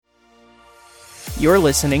You're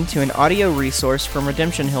listening to an audio resource from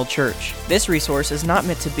Redemption Hill Church. This resource is not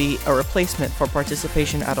meant to be a replacement for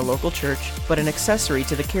participation at a local church, but an accessory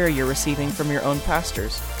to the care you're receiving from your own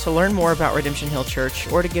pastors. To learn more about Redemption Hill Church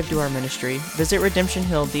or to give to our ministry, visit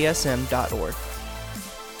redemptionhilldsm.org.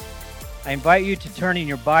 I invite you to turn in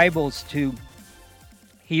your Bibles to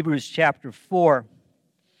Hebrews chapter 4.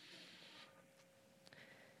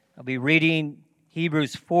 I'll be reading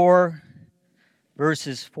Hebrews 4,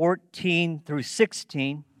 verses 14 through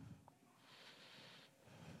 16.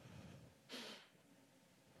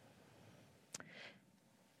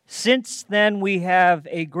 Since then we have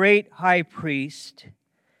a great high priest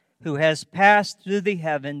who has passed through the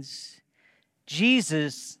heavens,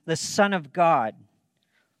 Jesus, the Son of God.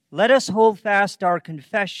 Let us hold fast our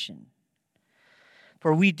confession.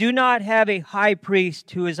 For we do not have a high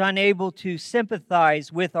priest who is unable to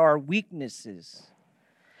sympathize with our weaknesses,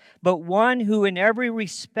 but one who in every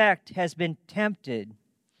respect has been tempted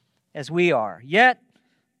as we are, yet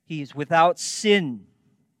he is without sin.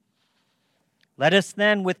 Let us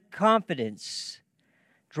then with confidence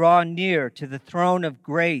draw near to the throne of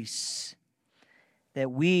grace,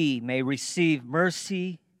 that we may receive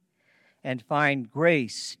mercy and find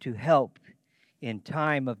grace to help in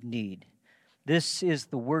time of need. This is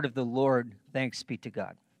the word of the Lord. Thanks be to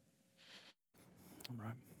God. All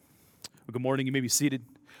right. Well, good morning. You may be seated.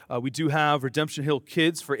 We do have Redemption Hill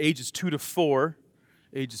kids for ages 2 to 4.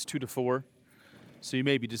 So you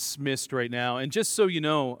may be dismissed right now. And just so you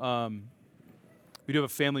know, we do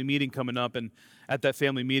have a family meeting coming up, and at that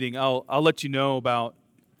family meeting, I'll let you know about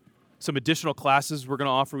some additional classes we're going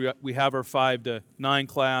to offer. We have our 5 to 9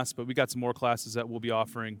 class, but we got some more classes that we'll be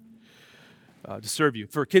offering to serve you.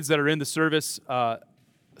 For kids that are in the service,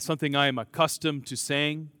 something I am accustomed to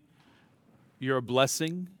saying: you're a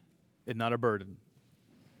blessing and not a burden.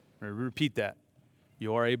 I repeat that.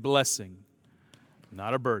 You are a blessing,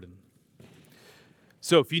 not a burden.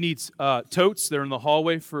 So if you need totes, they're in the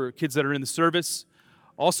hallway for kids that are in the service.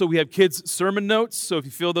 Also, we have kids' sermon notes. So if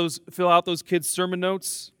you fill out those kids' sermon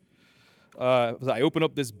notes, as I open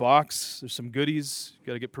up this box, there's some goodies. You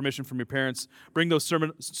got to get permission from your parents. Bring those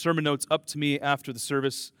sermon notes up to me after the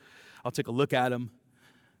service. I'll take a look at them,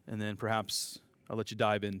 and then perhaps I'll let you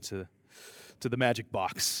dive into the magic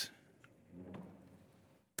box.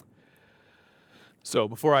 So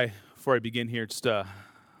before I begin here, just a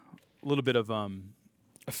little bit of a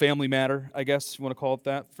family matter, I guess you want to call it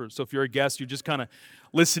that. So if you're a guest, you're just kind of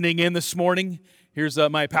listening in this morning, here's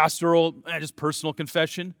my pastoral, just personal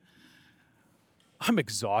confession. I'm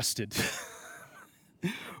exhausted.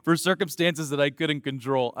 For circumstances that I couldn't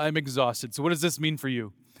control, I'm exhausted. So what does this mean for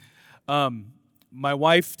you? My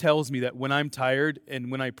wife tells me that when I'm tired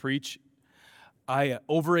and when I preach, I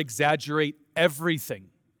over-exaggerate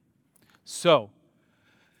everything. So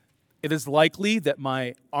it is likely that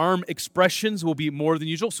my arm expressions will be more than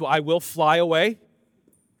usual, so I will fly away.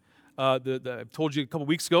 I told you a couple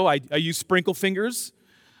weeks ago, I use sprinkle fingers.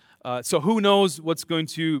 So who knows what's going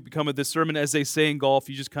to become of this sermon. As they say in golf,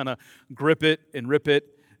 you just kind of grip it and rip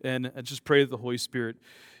it, and just pray that the Holy Spirit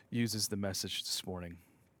uses the message this morning.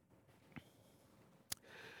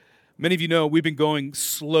 Many of you know we've been going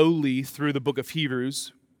slowly through the book of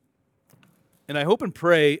Hebrews, and I hope and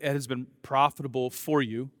pray it has been profitable for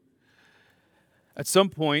you. At some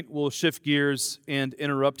point, we'll shift gears and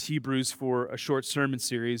interrupt Hebrews for a short sermon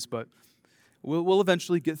series, but we'll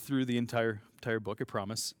eventually get through the entire book, I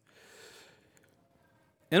promise.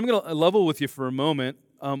 And I'm going to level with you for a moment.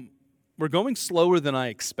 We're going slower than I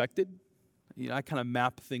expected. I kind of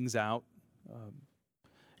map things out,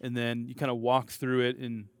 and then you kind of walk through it.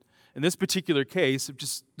 And in this particular case, I've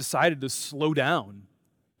just decided to slow down.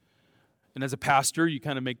 And as a pastor, you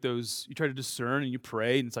kind of make those, you try to discern and you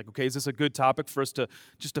pray, and it's like, okay, is this a good topic for us to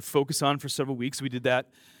focus on for several weeks? We did that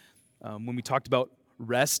when we talked about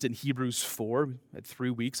rest in Hebrews 4. We had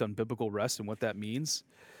 3 weeks on biblical rest and what that means.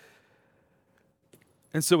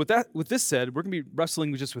 And so with this said, we're going to be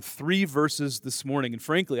wrestling with 3 verses this morning. And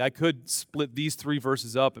frankly, I could split these 3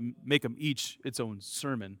 verses up and make them each its own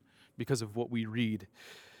sermon because of what we read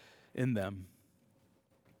in them.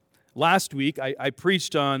 Last week, I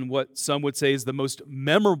preached on what some would say is the most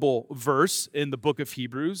memorable verse in the book of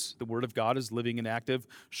Hebrews. The Word of God is living and active,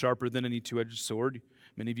 sharper than any two-edged sword.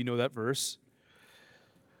 Many of you know that verse.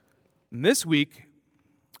 And this week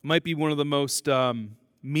might be one of the most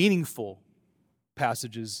meaningful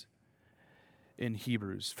passages in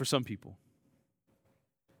Hebrews for some people.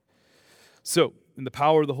 So, in the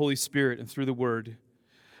power of the Holy Spirit and through the Word,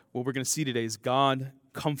 what we're going to see today is God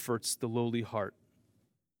comforts the lowly heart.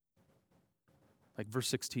 Like verse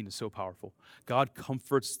 16 is so powerful. God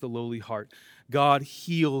comforts the lowly heart. God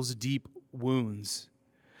heals deep wounds.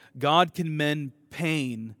 God can mend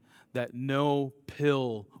pain that no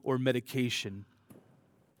pill or medication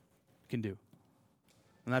can do.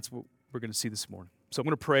 And that's what we're going to see this morning. So I'm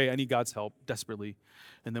going to pray. I need God's help desperately,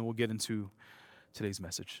 and then we'll get into today's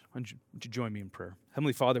message. Would you join me in prayer?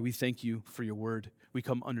 Heavenly Father, we thank you for your word. We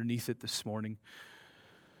come underneath it this morning,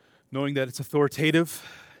 knowing that it's authoritative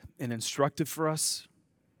and instructive for us.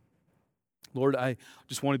 Lord, I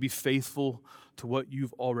just want to be faithful to what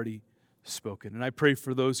you've already spoken. And I pray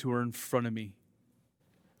for those who are in front of me.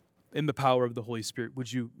 In the power of the Holy Spirit,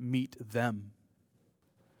 would you meet them?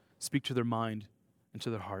 Speak to their mind and to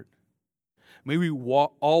their heart. May we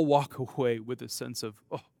all walk away with a sense of,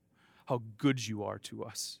 oh, how good you are to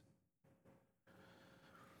us.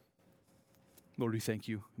 Lord, we thank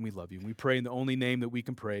you and we love you. And we pray in the only name that we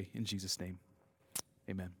can pray, in Jesus' name.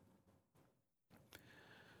 Amen.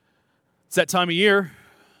 It's that time of year,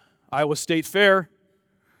 Iowa State Fair.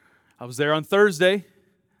 I was there on Thursday.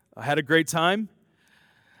 I had a great time.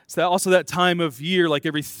 It's also that time of year, like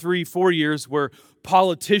every 3-4 years, where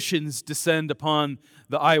politicians descend upon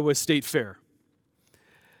the Iowa State Fair.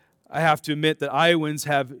 I have to admit that Iowans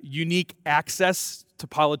have unique access to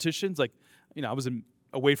politicians. Like, I was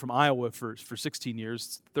away from Iowa for 16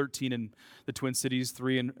 years, 13 in the Twin Cities,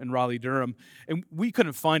 3 in Raleigh-Durham, and we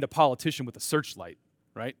couldn't find a politician with a searchlight,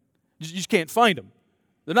 right? You just can't find them.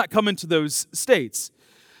 They're not coming to those states.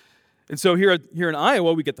 And so here in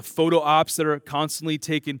Iowa, we get the photo ops that are constantly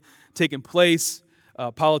taking place.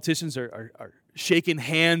 Politicians are shaking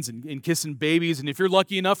hands and kissing babies. And if you're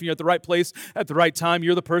lucky enough and you're at the right place at the right time,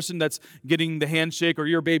 you're the person that's getting the handshake, or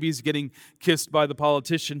your baby's getting kissed by the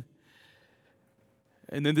politician.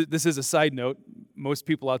 And then this is a side note. Most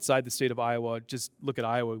people outside the state of Iowa just look at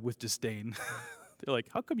Iowa with disdain. They're like,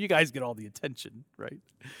 how come you guys get all the attention, right?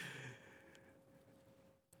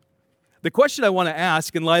 The question I want to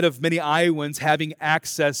ask, in light of many Iowans having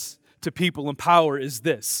access to people in power, is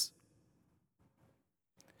this: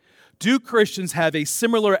 do Christians have a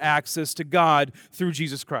similar access to God through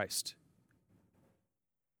Jesus Christ?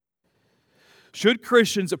 Should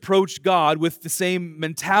Christians approach God with the same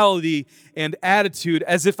mentality and attitude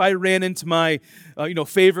as if I ran into my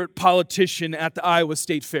favorite politician at the Iowa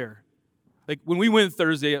State Fair? Like when we went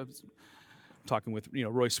Thursday, I was talking with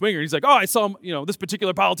Roy Swinger. He's like, oh, I saw this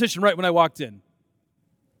particular politician right when I walked in.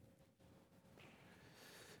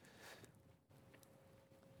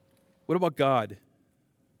 What about God?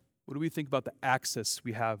 What do we think about the access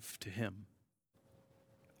we have to Him?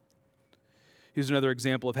 Here's another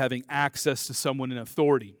example of having access to someone in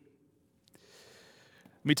authority.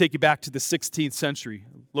 Let me take you back to the 16th century.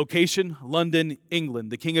 Location, London,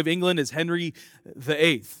 England. The King of England is Henry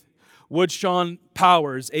VIII. Woodshon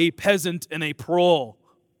Powers, a peasant and a prole,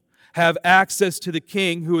 have access to the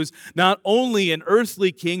king, who is not only an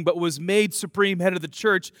earthly king, but was made supreme head of the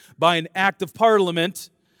church by an act of parliament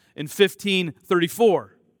in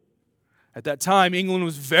 1534. At that time, England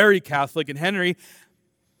was very Catholic, and Henry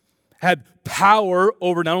had power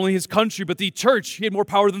over not only his country, but the church. He had more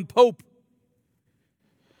power than the Pope.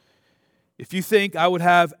 If you think I would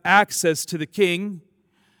have access to the king,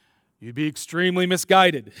 you'd be extremely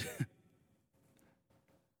misguided.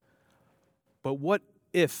 But what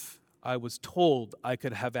if I was told I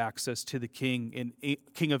could have access to the King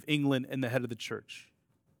of England and the head of the church?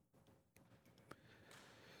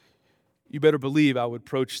 You better believe I would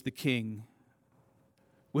approach the king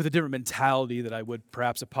with a different mentality than I would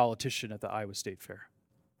perhaps a politician at the Iowa State Fair.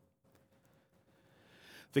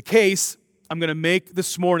 The case I'm going to make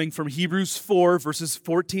this morning from Hebrews 4, verses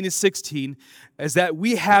 14 to 16, is that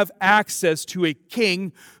we have access to a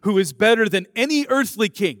king who is better than any earthly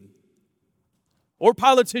king, or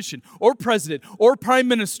politician, or president, or prime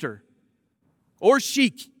minister, or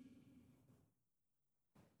sheik.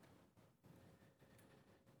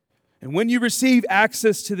 And when you receive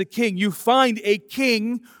access to the king, you find a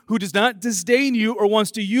king who does not disdain you or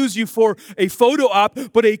wants to use you for a photo op,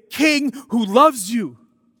 but a king who loves you,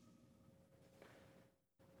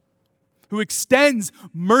 who extends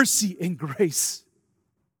mercy and grace.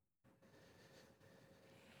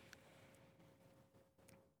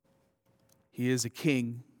 He is a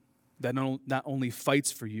king that not only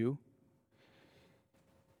fights for you,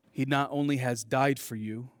 he not only has died for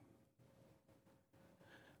you,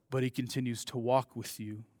 but he continues to walk with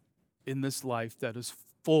you in this life that is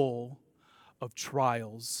full of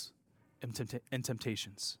trials and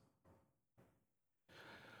temptations.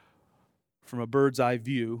 From a bird's eye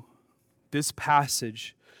view, this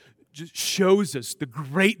passage just shows us the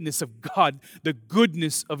greatness of God, the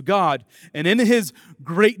goodness of God. And in His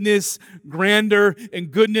greatness, grandeur, and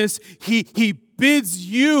goodness, He bids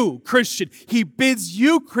you, Christian. He bids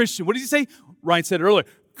you, Christian. What did He say? Ryan said earlier,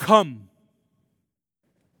 come.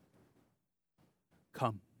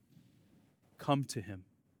 Come. Come to Him.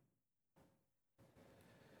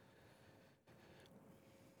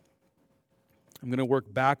 I'm going to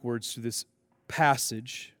work backwards through this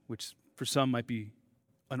passage, which for some might be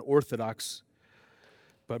unorthodox,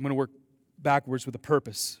 but I'm going to work backwards with a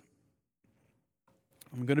purpose.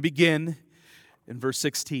 I'm going to begin in verse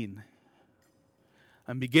 16.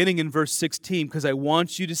 I'm beginning in verse 16 because I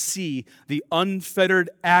want you to see the unfettered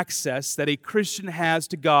access that a Christian has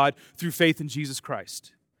to God through faith in Jesus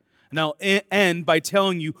Christ. And I'll end by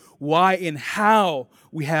telling you why and how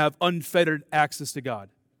we have unfettered access to God.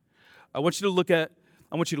 I want you to look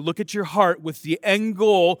at your heart with the end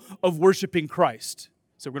goal of worshiping Christ.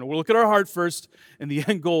 So we're going to look at our heart first, and the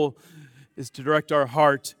end goal is to direct our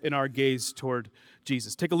heart and our gaze toward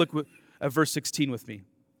Jesus. Take a look at verse 16 with me.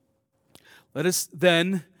 Let us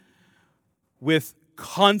then, with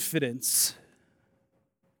confidence,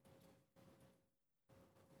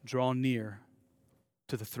 draw near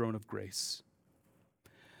to the throne of grace,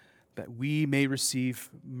 that we may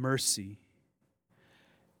receive mercy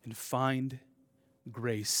and find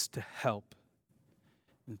grace to help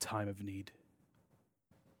in time of need.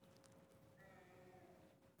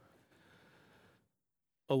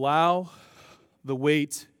 Allow the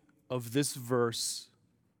weight of this verse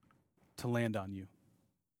to land on you.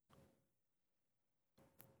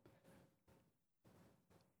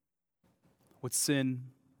 What sin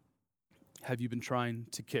have you been trying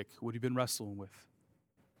to kick? What have you been wrestling with?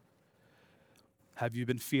 Have you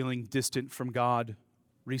been feeling distant from God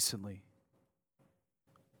recently?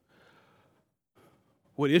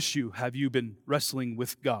 What issue have you been wrestling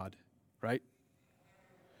with God, right?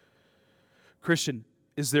 Christian,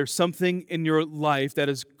 is there something in your life that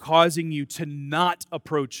is causing you to not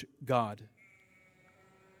approach God?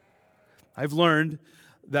 I've learned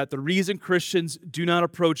that the reason Christians do not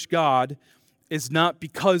approach God is not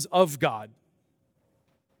because of God.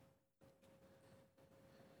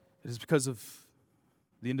 It is because of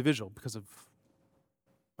the individual, because of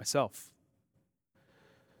myself.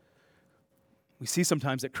 We see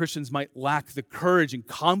sometimes that Christians might lack the courage and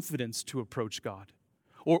confidence to approach God.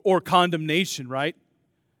 Or condemnation, right?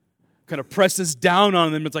 Kind of presses down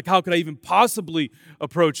on them. It's like, how could I even possibly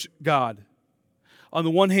approach God? On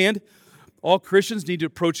the one hand, all Christians need to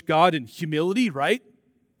approach God in humility, right?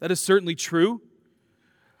 That is certainly true.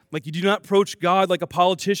 Like you do not approach God like a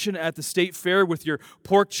politician at the state fair with your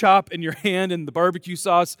pork chop in your hand and the barbecue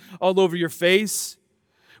sauce all over your face.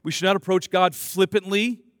 We should not approach God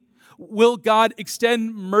flippantly. Will God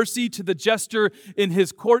extend mercy to the jester in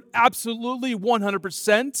His court? Absolutely,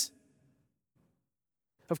 100%.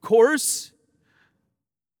 Of course.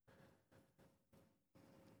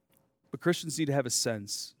 But Christians need to have a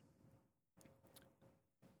sense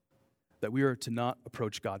that we are to not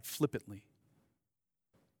approach God flippantly.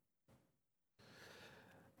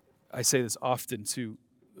 I say this often to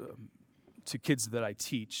kids that I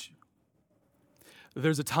teach.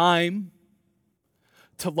 There's a time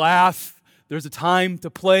to laugh. There's a time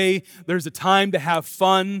to play. There's a time to have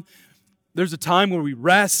fun. There's a time where we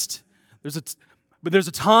rest. But there's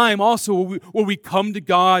a time also where we come to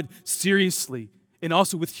God seriously and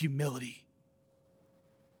also with humility.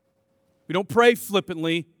 We don't pray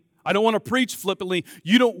flippantly. I don't want to preach flippantly.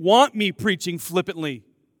 You don't want me preaching flippantly.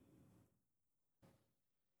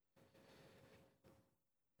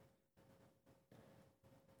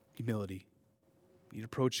 Humility. You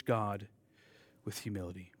approach God with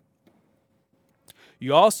humility.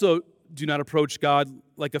 You also do not approach God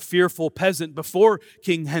like a fearful peasant before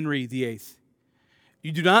King Henry VIII.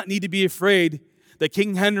 You do not need to be afraid that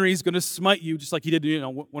King Henry is going to smite you just like he did,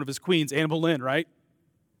 one of his queens, Anne Boleyn, right?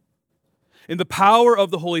 In the power of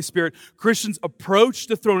the Holy Spirit, Christians approach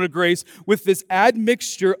the throne of grace with this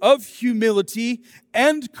admixture of humility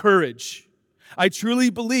and courage. I truly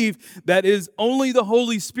believe that it is only the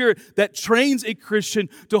Holy Spirit that trains a Christian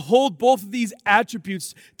to hold both of these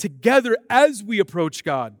attributes together as we approach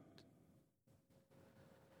God.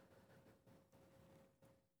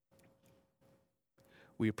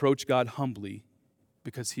 We approach God humbly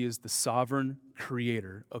because He is the sovereign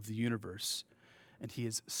creator of the universe, and He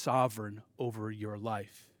is sovereign over your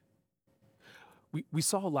life. We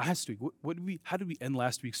saw last week, how did we end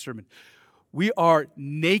last week's sermon? We are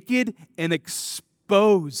naked and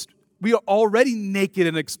exposed. We are already naked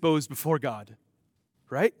and exposed before God,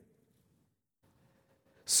 right?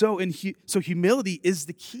 So humility is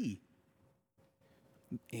the key.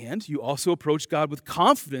 And you also approach God with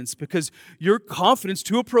confidence because your confidence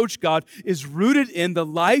to approach God is rooted in the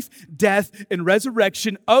life, death, and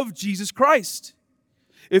resurrection of Jesus Christ.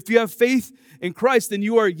 If you have faith in Christ, then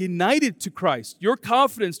you are united to Christ. Your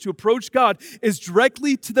confidence to approach God is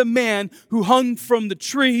directly to the man who hung from the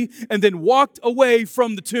tree and then walked away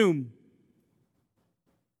from the tomb.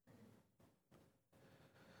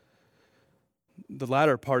 The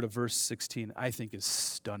latter part of verse 16, I think, is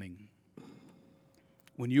stunning.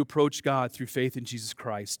 When you approach God through faith in Jesus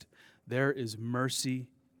Christ, there is mercy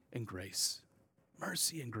and grace.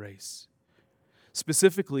 Mercy and grace.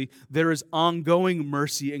 Specifically, there is ongoing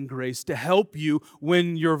mercy and grace to help you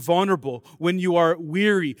when you're vulnerable, when you are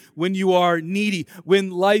weary, when you are needy,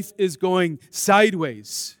 when life is going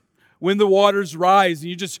sideways, when the waters rise and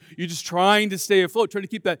you're just trying to stay afloat, trying to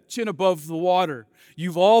keep that chin above the water.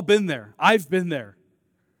 You've all been there. I've been there.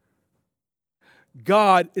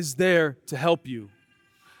 God is there to help you.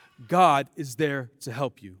 God is there to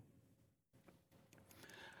help you.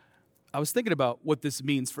 I was thinking about what this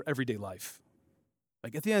means for everyday life.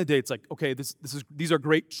 Like at the end of the day, it's like, okay, these are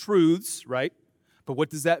great truths, right? But what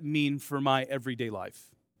does that mean for my everyday life?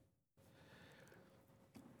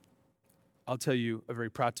 I'll tell you a very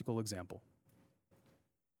practical example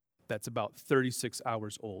that's about 36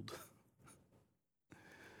 hours old.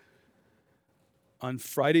 On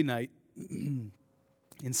Friday night and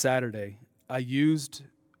Saturday, I used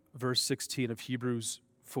verse 16 of Hebrews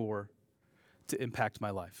 4 to impact my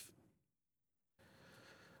life.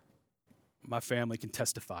 My family can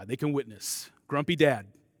testify. They can witness. Grumpy dad.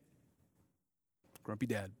 Grumpy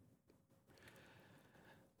dad.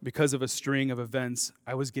 Because of a string of events,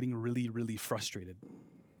 I was getting really, really frustrated.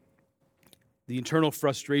 The internal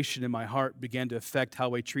frustration in my heart began to affect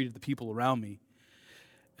how I treated the people around me.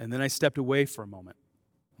 And then I stepped away for a moment.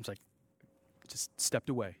 I was like, just stepped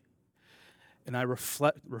away. And I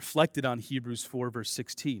reflected on Hebrews 4, verse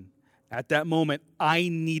 16. At that moment, I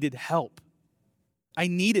needed help. I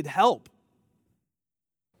needed help.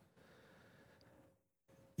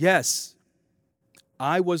 Yes,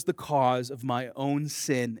 I was the cause of my own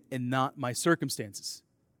sin and not my circumstances.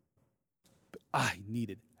 But I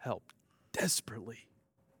needed help desperately.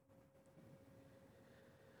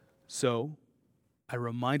 So I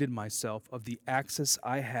reminded myself of the access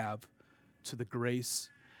I have to the grace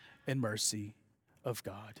and mercy of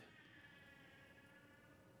God.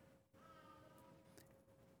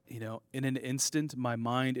 You know, in an instant, my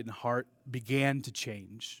mind and heart began to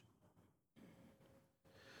change.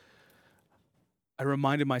 I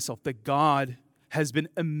reminded myself that God has been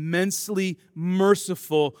immensely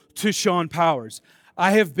merciful to Sean Powers.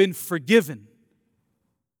 I have been forgiven.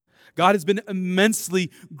 God has been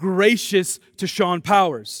immensely gracious to Sean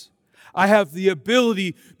Powers. I have the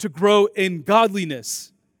ability to grow in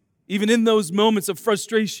godliness, even in those moments of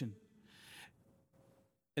frustration.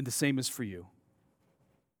 And the same is for you.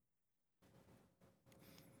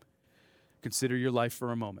 Consider your life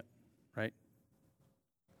for a moment, right?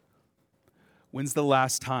 When's the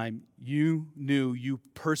last time you knew you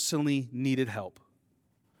personally needed help?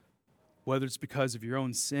 Whether it's because of your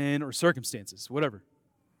own sin or circumstances, whatever.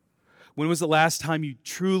 When was the last time you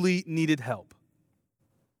truly needed help?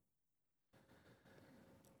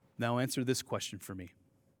 Now answer this question for me.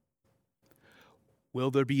 Will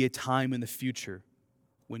there be a time in the future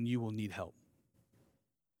when you will need help?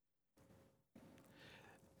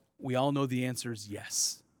 We all know the answer is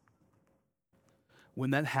yes.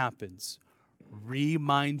 When that happens,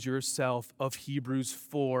 remind yourself of Hebrews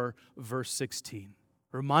 4, verse 16.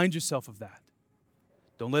 Remind yourself of that.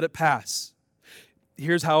 Don't let it pass.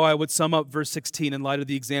 Here's how I would sum up verse 16 in light of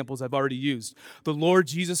the examples I've already used. The Lord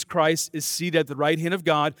Jesus Christ is seated at the right hand of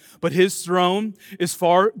God, but his throne is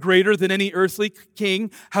far greater than any earthly king.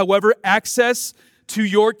 However, access to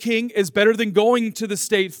your king is better than going to the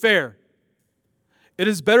state fair. It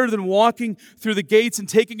is better than walking through the gates and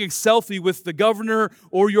taking a selfie with the governor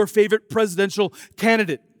or your favorite presidential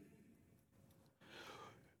candidate.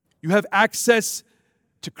 You have access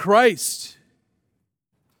to Christ,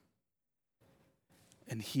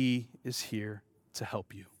 and he is here to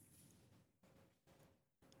help you.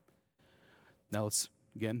 Now let's,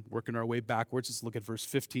 again, working our way backwards. Let's look at verse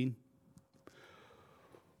 15.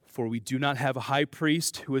 For we do not have a high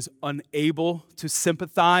priest who is unable to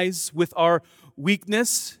sympathize with our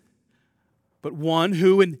weakness, but one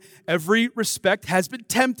who in every respect has been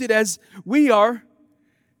tempted as we are,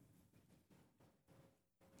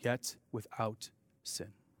 yet without sin.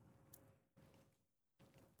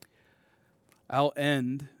 I'll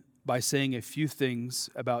end by saying a few things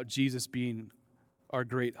about Jesus being our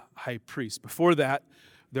great high priest. Before that,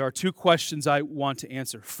 there are two questions I want to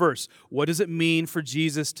answer. First, what does it mean for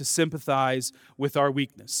Jesus to sympathize with our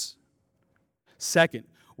weakness? Second,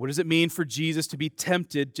 what does it mean for Jesus to be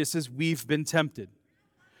tempted just as we've been tempted?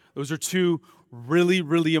 Those are two really,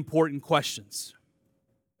 really important questions.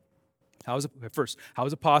 First, how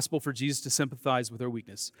is it possible for Jesus to sympathize with our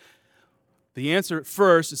weakness? The answer at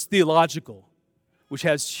first is theological, which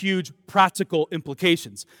has huge practical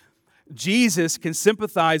implications. Jesus can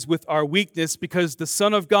sympathize with our weakness because the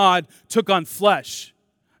Son of God took on flesh.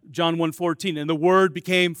 John 1:14, and the Word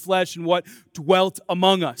became flesh and what? Dwelt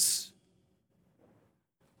among us.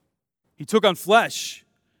 He took on flesh.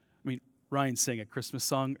 I mean, Ryan sang a Christmas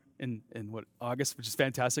song in August, which is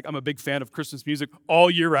fantastic. I'm a big fan of Christmas music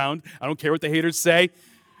all year round. I don't care what the haters say.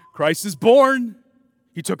 Christ is born.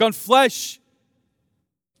 He took on flesh.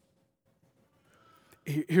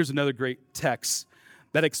 Here's another great text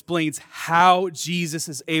that explains how Jesus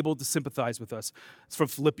is able to sympathize with us. It's from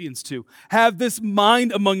Philippians 2. Have this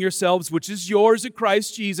mind among yourselves, which is yours in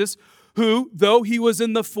Christ Jesus, who, though he was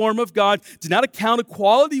in the form of God, did not account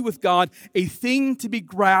equality with God a thing to be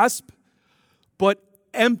grasped, but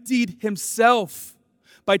emptied himself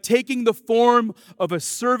by taking the form of a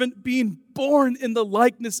servant, being born in the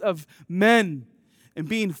likeness of men, and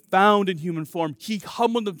being found in human form. He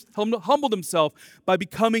humbled himself by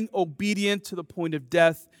becoming obedient to the point of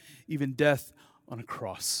death, even death on a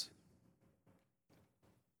cross.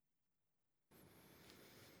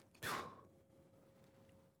 I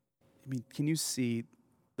mean, can you see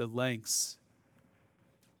the lengths,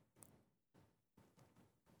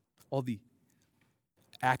 all the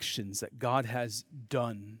actions that God has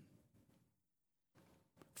done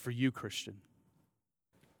for you, Christian,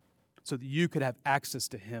 so that you could have access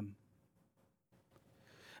to him?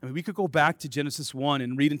 I mean, we could go back to Genesis 1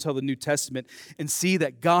 and read until the New Testament and see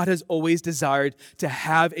that God has always desired to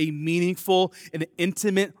have a meaningful and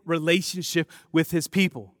intimate relationship with his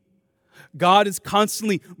people. God is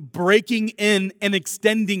constantly breaking in and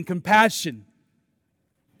extending compassion.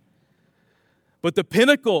 But the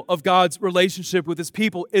pinnacle of God's relationship with his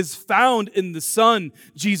people is found in the Son,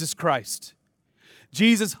 Jesus Christ.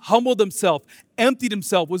 Jesus humbled himself, emptied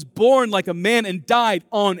himself, was born like a man, and died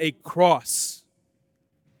on a cross.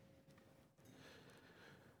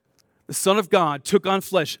 The Son of God took on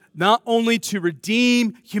flesh not only to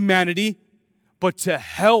redeem humanity, but to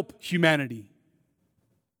help humanity.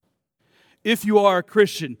 If you are a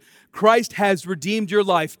Christian, Christ has redeemed your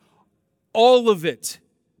life, all of it,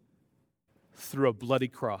 through a bloody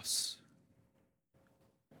cross.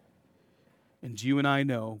 And you and I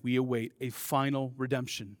know we await a final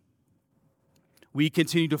redemption. We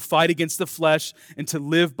continue to fight against the flesh and to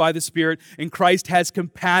live by the Spirit, and Christ has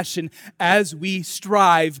compassion as we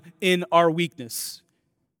strive in our weakness.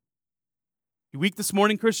 You weak this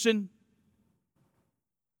morning, Christian?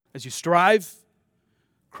 As you strive,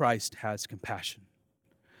 Christ has compassion.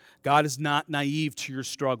 God is not naive to your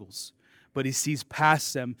struggles, but he sees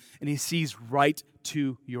past them and he sees right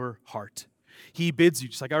to your heart. He bids you,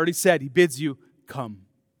 just like I already said, he bids you, come.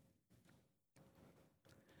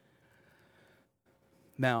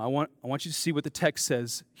 Now, I want you to see what the text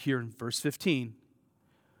says here in verse 15.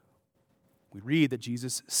 We read that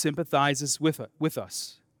Jesus sympathizes with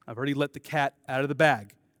us. I've already let the cat out of the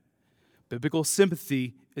bag. Biblical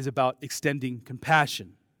sympathy is about extending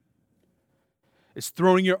compassion. It's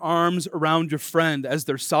throwing your arms around your friend as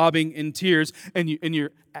they're sobbing in tears, and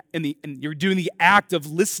you're doing the act of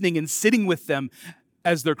listening and sitting with them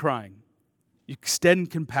as they're crying. You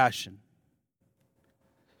extend compassion.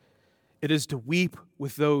 It is to weep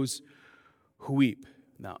with those who weep.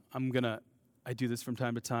 Now, I do this from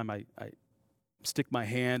time to time. I stick my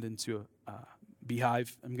hand into a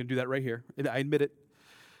beehive. I'm going to do that right here. I admit it.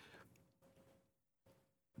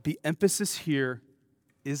 The emphasis here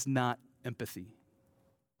is not empathy,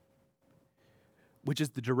 which is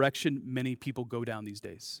the direction many people go down these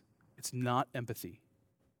days. It's not empathy.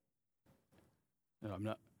 No, I'm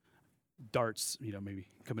not. Darts, maybe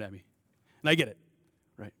coming at me. And I get it,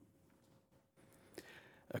 right?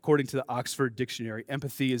 According to the Oxford Dictionary,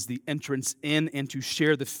 empathy is the entrance in and to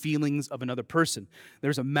share the feelings of another person.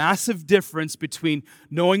 There's a massive difference between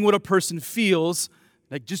knowing what a person feels,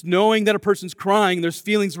 like just knowing that a person's crying, there's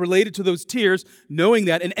feelings related to those tears, knowing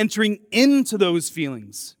that, and entering into those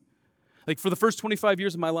feelings. Like for the first 25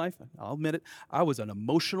 years of my life, I'll admit it, I was an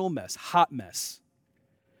emotional mess, hot mess.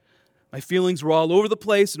 My feelings were all over the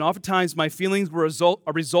place, and oftentimes my feelings were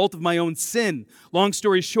a result of my own sin. Long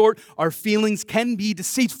story short, our feelings can be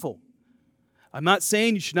deceitful. I'm not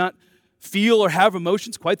saying you should not feel or have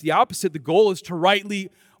emotions. Quite the opposite. The goal is to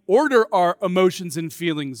rightly order our emotions and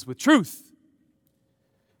feelings with truth.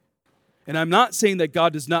 And I'm not saying that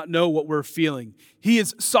God does not know what we're feeling. He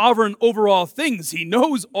is sovereign over all things. He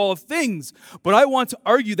knows all things. But I want to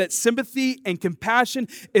argue that sympathy and compassion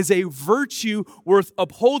is a virtue worth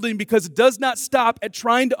upholding because it does not stop at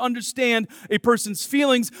trying to understand a person's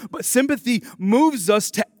feelings, but sympathy moves us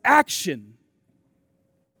to action.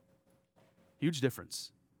 Huge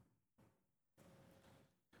difference.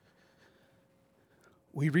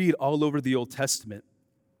 We read all over the Old Testament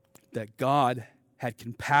that God had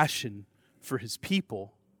compassion for his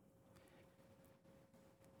people.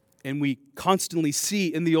 And we constantly see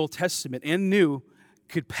in the Old Testament and New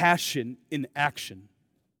compassion in action.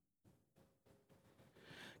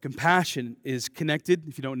 Compassion is connected,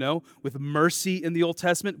 if you don't know, with mercy in the Old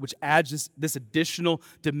Testament, which adds this additional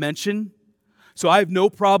dimension. So I have no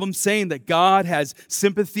problem saying that God has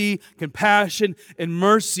sympathy, compassion, and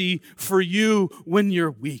mercy for you when you're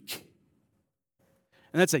weak.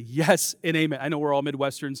 And that's a yes and amen. I know we're all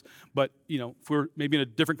Midwesterns, but if we're maybe in a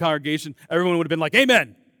different congregation, everyone would have been like,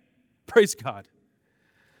 amen. Praise God.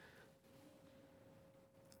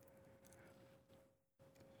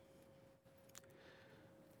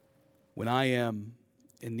 When I am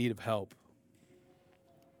in need of help,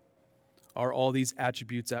 are all these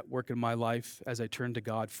attributes at work in my life as I turn to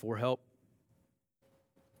God for help?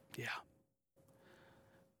 Yeah.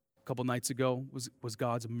 A couple nights ago, was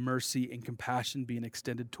God's mercy and compassion being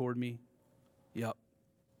extended toward me? Yep.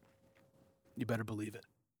 You better believe it.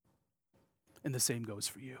 And the same goes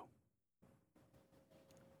for you.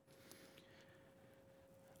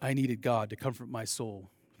 I needed God to comfort my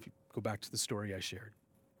soul. If you go back to the story I shared.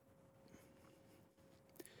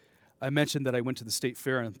 I mentioned that I went to the state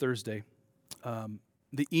fair on Thursday.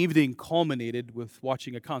 The evening culminated with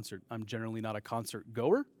watching a concert. I'm generally not a concert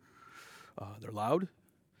goer. They're loud.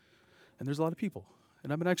 And there's a lot of people,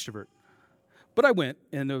 and I'm an extrovert. But I went,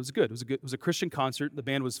 and it was good. It was a Christian concert. The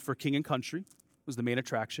band was For King and Country. It was the main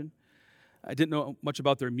attraction. I didn't know much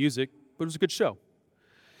about their music, but it was a good show.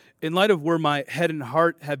 In light of where my head and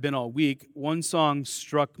heart have been all week, one song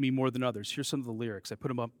struck me more than others. Here's some of the lyrics. I put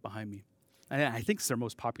them up behind me. And I think it's their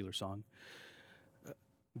most popular song.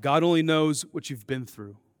 God only knows what you've been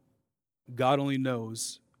through. God only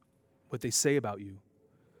knows what they say about you.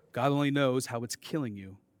 God only knows how it's killing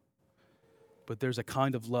you. But there's a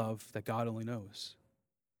kind of love that God only knows.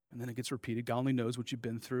 And then it gets repeated. God only knows what you've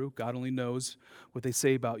been through. God only knows what they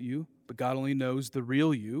say about you. But God only knows the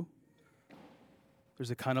real you.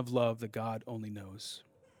 There's a kind of love that God only knows.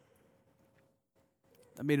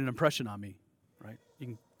 That made an impression on me, right? You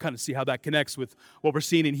can kind of see how that connects with what we're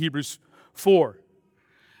seeing in Hebrews 4.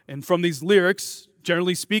 And from these lyrics,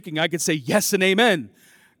 generally speaking, I could say yes and amen.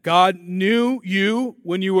 God knew you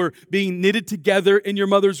when you were being knitted together in your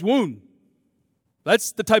mother's womb.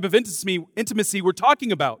 That's the type of intimacy we're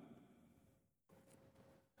talking about.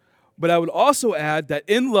 But I would also add that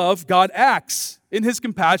in love, God acts. In his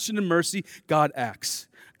compassion and mercy, God acts.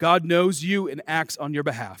 God knows you and acts on your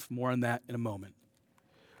behalf. More on that in a moment.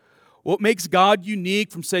 What makes God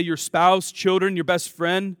unique from, say, your spouse, children, your best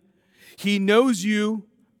friend? He knows you.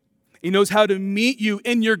 He knows how to meet you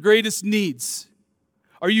in your greatest needs.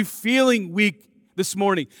 Are you feeling weak this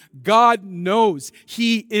morning? God knows.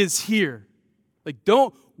 He is here.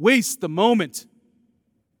 Don't waste the moment.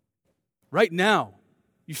 Right now,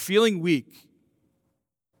 you're feeling weak.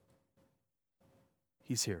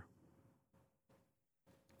 He's here.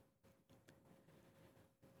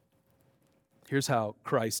 Here's how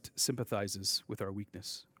Christ sympathizes with our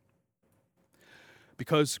weakness.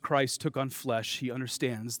 Because Christ took on flesh, he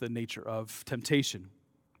understands the nature of temptation.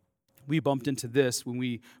 We bumped into this when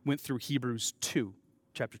we went through Hebrews 2,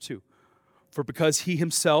 chapter 2. For because he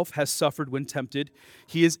himself has suffered when tempted,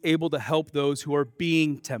 he is able to help those who are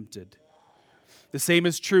being tempted. The same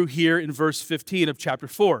is true here in verse 15 of chapter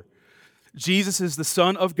 4. Jesus is the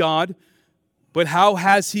Son of God, but how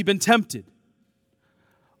has he been tempted?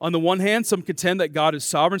 On the one hand, some contend that God is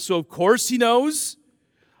sovereign, so of course he knows.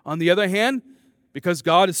 On the other hand, because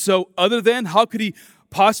God is so other than, how could he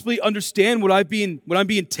possibly understand what I'm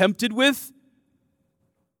being tempted with?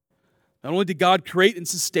 Not only did God create and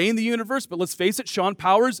sustain the universe, but let's face it, Sean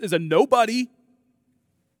Powers is a nobody.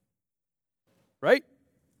 Right?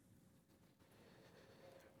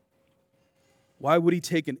 Why would he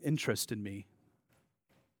take an interest in me?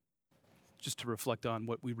 Just to reflect on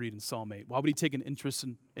what we read in Psalm 8. Why would he take an interest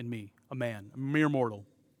in me, a man, a mere mortal?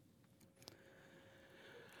 I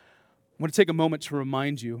want to take a moment to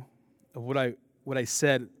remind you of what I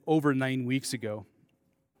said over 9 weeks ago.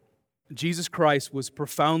 Jesus Christ was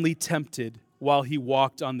profoundly tempted while he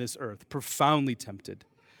walked on this earth. Profoundly tempted.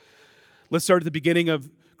 Let's start at the beginning of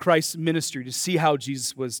Christ's ministry to see how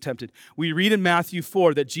Jesus was tempted. We read in Matthew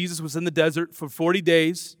 4 that Jesus was in the desert for 40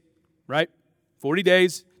 days, right? 40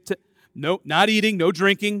 days, not eating, no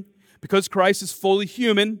drinking, because Christ is fully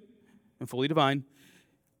human and fully divine.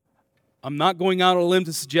 I'm not going out on a limb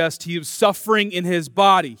to suggest he was suffering in his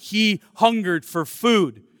body. He hungered for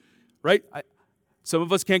food, right? Some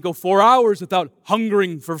of us can't go 4 hours without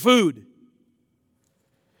hungering for food.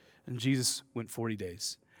 And Jesus went 40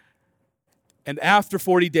 days. And after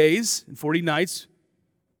 40 days and 40 nights,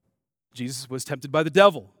 Jesus was tempted by the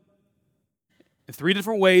devil. In 3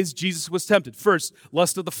 different ways, Jesus was tempted. First,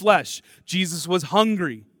 lust of the flesh. Jesus was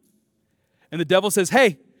hungry. And the devil says,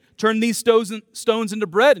 hey, turn these stones into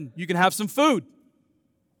bread and you can have some food.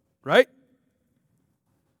 Right?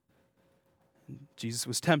 Jesus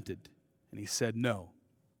was tempted, and he said no.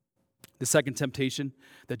 The second temptation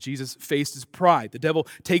that Jesus faced is pride. The devil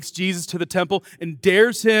takes Jesus to the temple and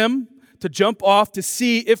dares him to jump off to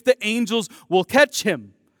see if the angels will catch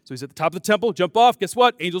him. So he's at the top of the temple, jump off. Guess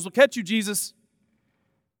what? Angels will catch you, Jesus.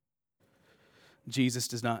 Jesus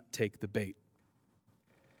does not take the bait.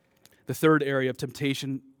 The third area of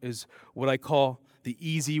temptation is what I call the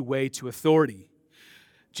easy way to authority.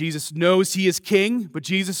 Jesus knows he is king, but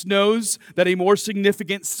Jesus knows that a more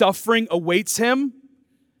significant suffering awaits him,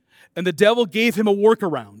 and the devil gave him a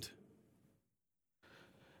workaround.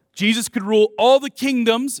 Jesus could rule all the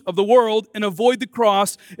kingdoms of the world and avoid the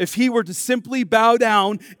cross if he were to simply bow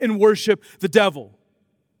down and worship the devil.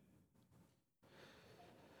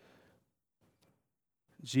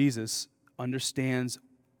 Jesus understands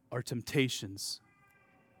our temptations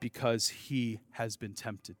because he has been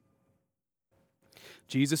tempted.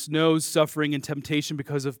 Jesus knows suffering and temptation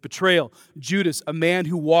because of betrayal. Judas, a man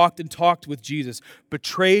who walked and talked with Jesus,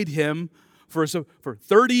 betrayed him for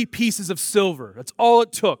 30 pieces of silver. That's all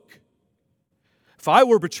it took. If I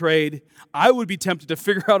were betrayed, I would be tempted to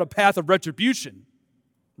figure out a path of retribution.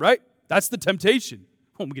 Right? That's the temptation.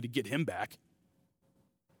 Oh, I'm going to get him back.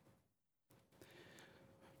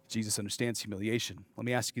 Jesus understands humiliation. Let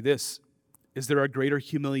me ask you this. Is there a greater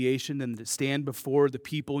humiliation than to stand before the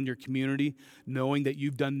people in your community knowing that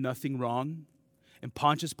you've done nothing wrong? And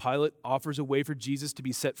Pontius Pilate offers a way for Jesus to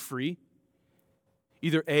be set free.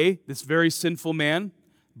 Either A, this very sinful man,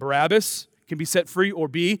 Barabbas, can be set free, or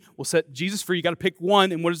B, will set Jesus free. You got to pick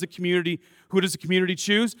one. And who does the community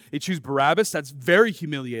choose? They choose Barabbas. That's very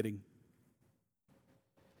humiliating.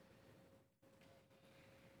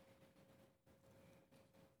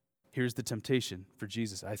 Here's the temptation for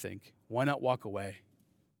Jesus, I think. Why not walk away?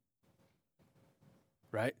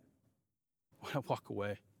 Right? Why not walk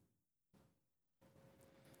away?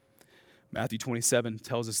 Matthew 27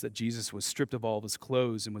 tells us that Jesus was stripped of all of his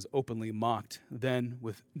clothes and was openly mocked. Then,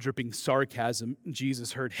 with dripping sarcasm,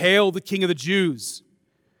 Jesus heard, "Hail the King of the Jews!"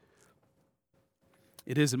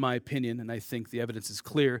 It is, in my opinion, and I think the evidence is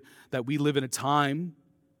clear, that we live in a time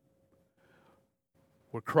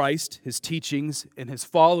where Christ, his teachings, and his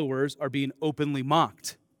followers are being openly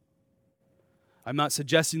mocked. I'm not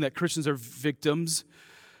suggesting that Christians are victims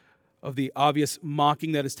of the obvious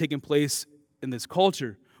mocking that has taken place in this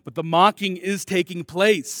culture, but the mocking is taking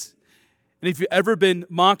place. And if you've ever been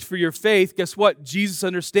mocked for your faith, guess what? Jesus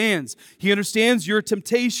understands. He understands your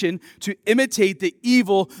temptation to imitate the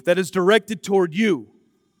evil that is directed toward you.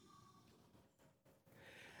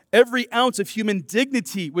 Every ounce of human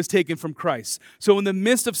dignity was taken from Christ. So in the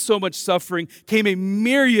midst of so much suffering came a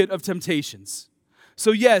myriad of temptations.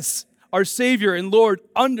 So yes, our Savior and Lord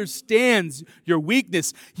understands your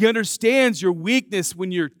weakness. He understands your weakness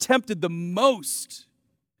when you're tempted the most.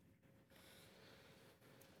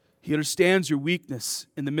 He understands your weakness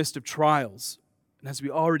in the midst of trials. And as we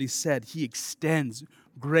already said, he extends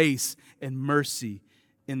grace and mercy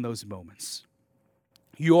in those moments.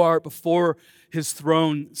 You are before his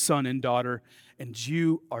throne, son and daughter, and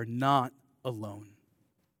you are not alone.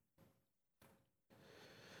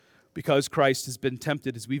 Because Christ has been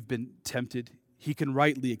tempted as we've been tempted, he can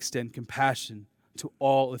rightly extend compassion to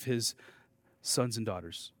all of his sons and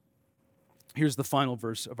daughters. Here's the final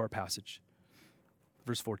verse of our passage,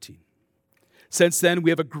 verse 14. Since then,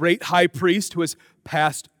 we have a great high priest who has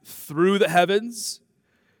passed through the heavens.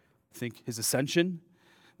 Think his ascension.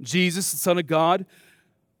 Jesus, the Son of God.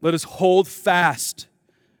 Let us hold fast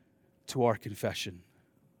to our confession.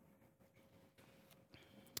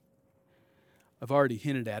 I've already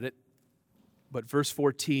hinted at it, but verse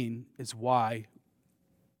 14 is why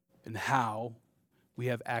and how we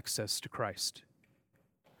have access to Christ.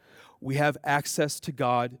 We have access to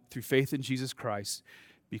God through faith in Jesus Christ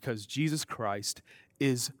because Jesus Christ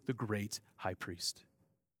is the great high priest.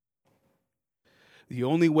 The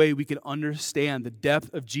only way we can understand the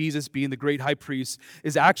depth of Jesus being the great high priest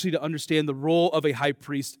is actually to understand the role of a high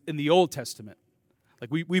priest in the Old Testament. Like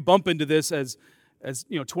we bump into this as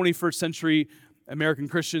 21st century American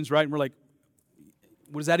Christians, right? And we're like,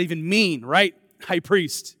 what does that even mean, right? High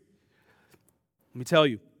priest. Let me tell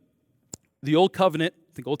you. The Old Covenant,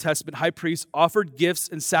 the Old Testament high priest offered gifts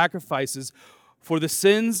and sacrifices for the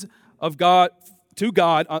sins of God, to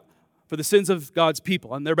God, for the sins of God's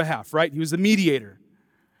people on their behalf, right? He was the mediator.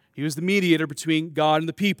 He was the mediator between God and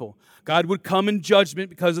the people. God would come in judgment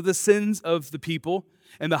because of the sins of the people,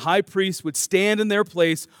 and the high priest would stand in their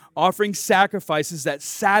place offering sacrifices that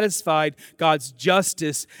satisfied God's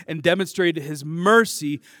justice and demonstrated his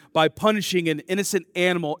mercy by punishing an innocent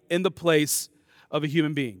animal in the place of a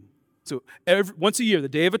human being. So once a year, the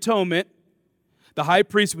Day of Atonement, the high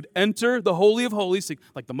priest would enter the Holy of Holies,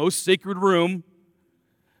 like the most sacred room.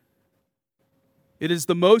 It is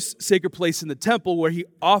the most sacred place in the temple where he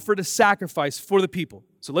offered a sacrifice for the people.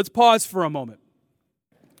 So let's pause for a moment.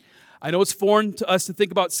 I know it's foreign to us to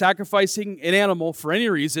think about sacrificing an animal for any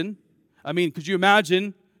reason. I mean, could you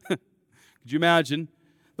imagine the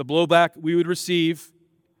blowback we would receive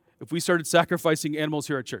if we started sacrificing animals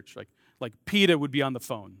here at church? Like PETA would be on the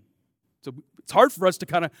phone. So it's hard for us to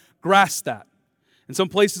kind of grasp that. In some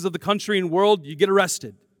places of the country and world, you get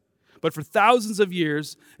arrested. But for thousands of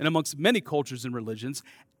years, and amongst many cultures and religions,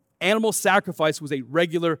 animal sacrifice was a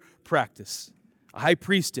regular practice. A high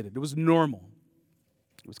priest did it. It was normal.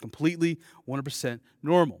 It was completely 100%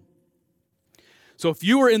 normal. So if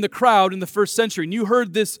you were in the crowd in the first century and you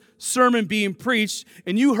heard this sermon being preached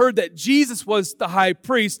and you heard that Jesus was the high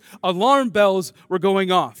priest, alarm bells were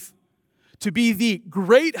going off. To be the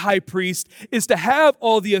great high priest is to have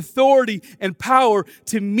all the authority and power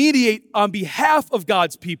to mediate on behalf of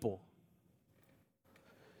God's people.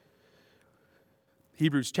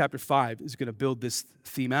 Hebrews chapter 5 is going to build this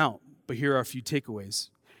theme out, but here are a few takeaways.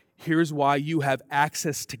 Here's why you have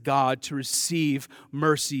access to God to receive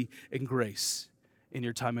mercy and grace in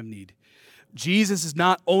your time of need. Jesus is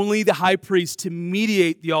not only the high priest to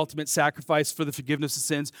mediate the ultimate sacrifice for the forgiveness of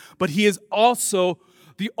sins, but he is also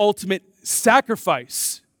the ultimate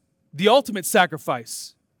sacrifice. The ultimate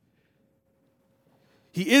sacrifice.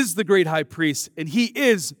 He is the great high priest, and he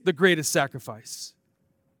is the greatest sacrifice.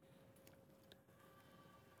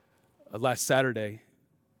 Last Saturday,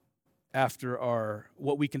 after our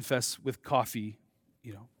What We Confess with Coffee,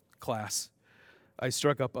 class, I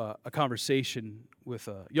struck up a conversation with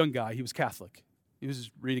a young guy. He was Catholic. He was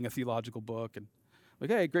just reading a theological book, and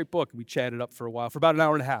hey, great book. And we chatted up for a while, for about an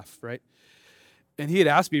hour and a half, right? And he had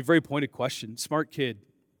asked me a very pointed question. Smart kid,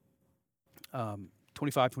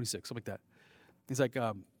 25, 26, something like that. He's like,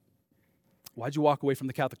 why'd you walk away from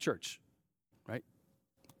the Catholic Church, right?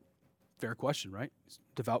 Fair question, right?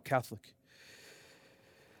 Devout Catholic.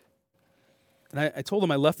 And I told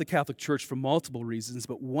him I left the Catholic Church for multiple reasons,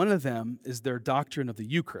 but one of them is their doctrine of the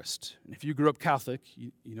Eucharist. And if you grew up Catholic,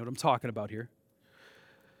 you know what I'm talking about here.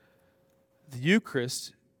 The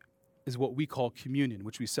Eucharist is what we call communion,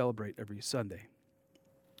 which we celebrate every Sunday.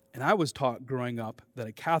 And I was taught growing up that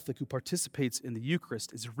a Catholic who participates in the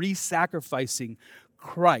Eucharist is re-sacrificing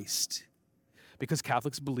Christ, because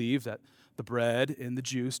Catholics believe that the bread and the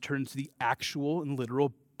juice turn into the actual and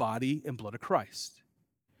literal body and blood of Christ.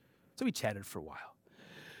 So we chatted for a while.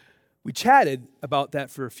 We chatted about that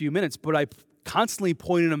for a few minutes, but I constantly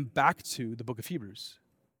pointed him back to the book of Hebrews.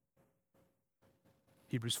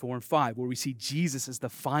 Hebrews 4 and 5, where we see Jesus as the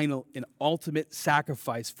final and ultimate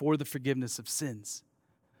sacrifice for the forgiveness of sins.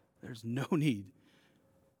 There's no need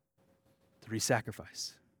to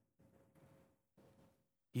re-sacrifice.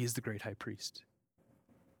 He is the great high priest.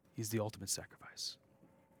 He's the ultimate sacrifice.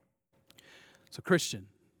 So Christian,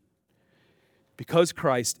 because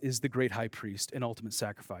Christ is the great high priest and ultimate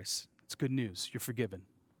sacrifice, it's good news. You're forgiven.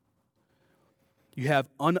 You have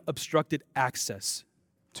unobstructed access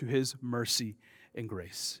to his mercy and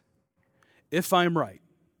grace. If I'm right,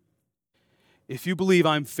 if you believe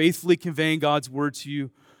I'm faithfully conveying God's word to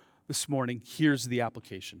you this morning, here's the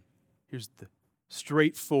application. Here's the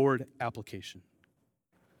straightforward application.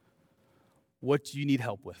 What do you need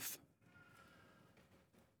help with?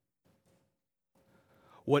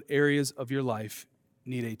 What areas of your life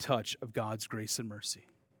need a touch of God's grace and mercy?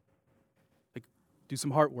 Like, do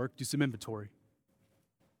some heart work, do some inventory.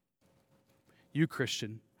 You,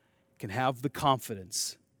 Christian, can have the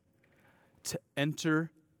confidence to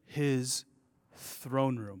enter his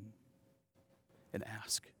throne room and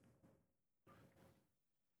ask.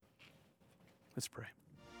 Let's pray.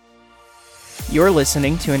 You're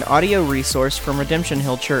listening to an audio resource from Redemption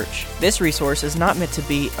Hill Church. This resource is not meant to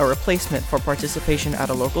be a replacement for participation at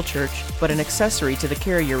a local church, but an accessory to the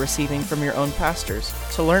care you're receiving from your own pastors.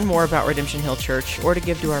 To learn more about Redemption Hill Church or to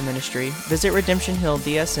give to our ministry, visit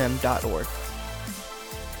redemptionhilldsm.org.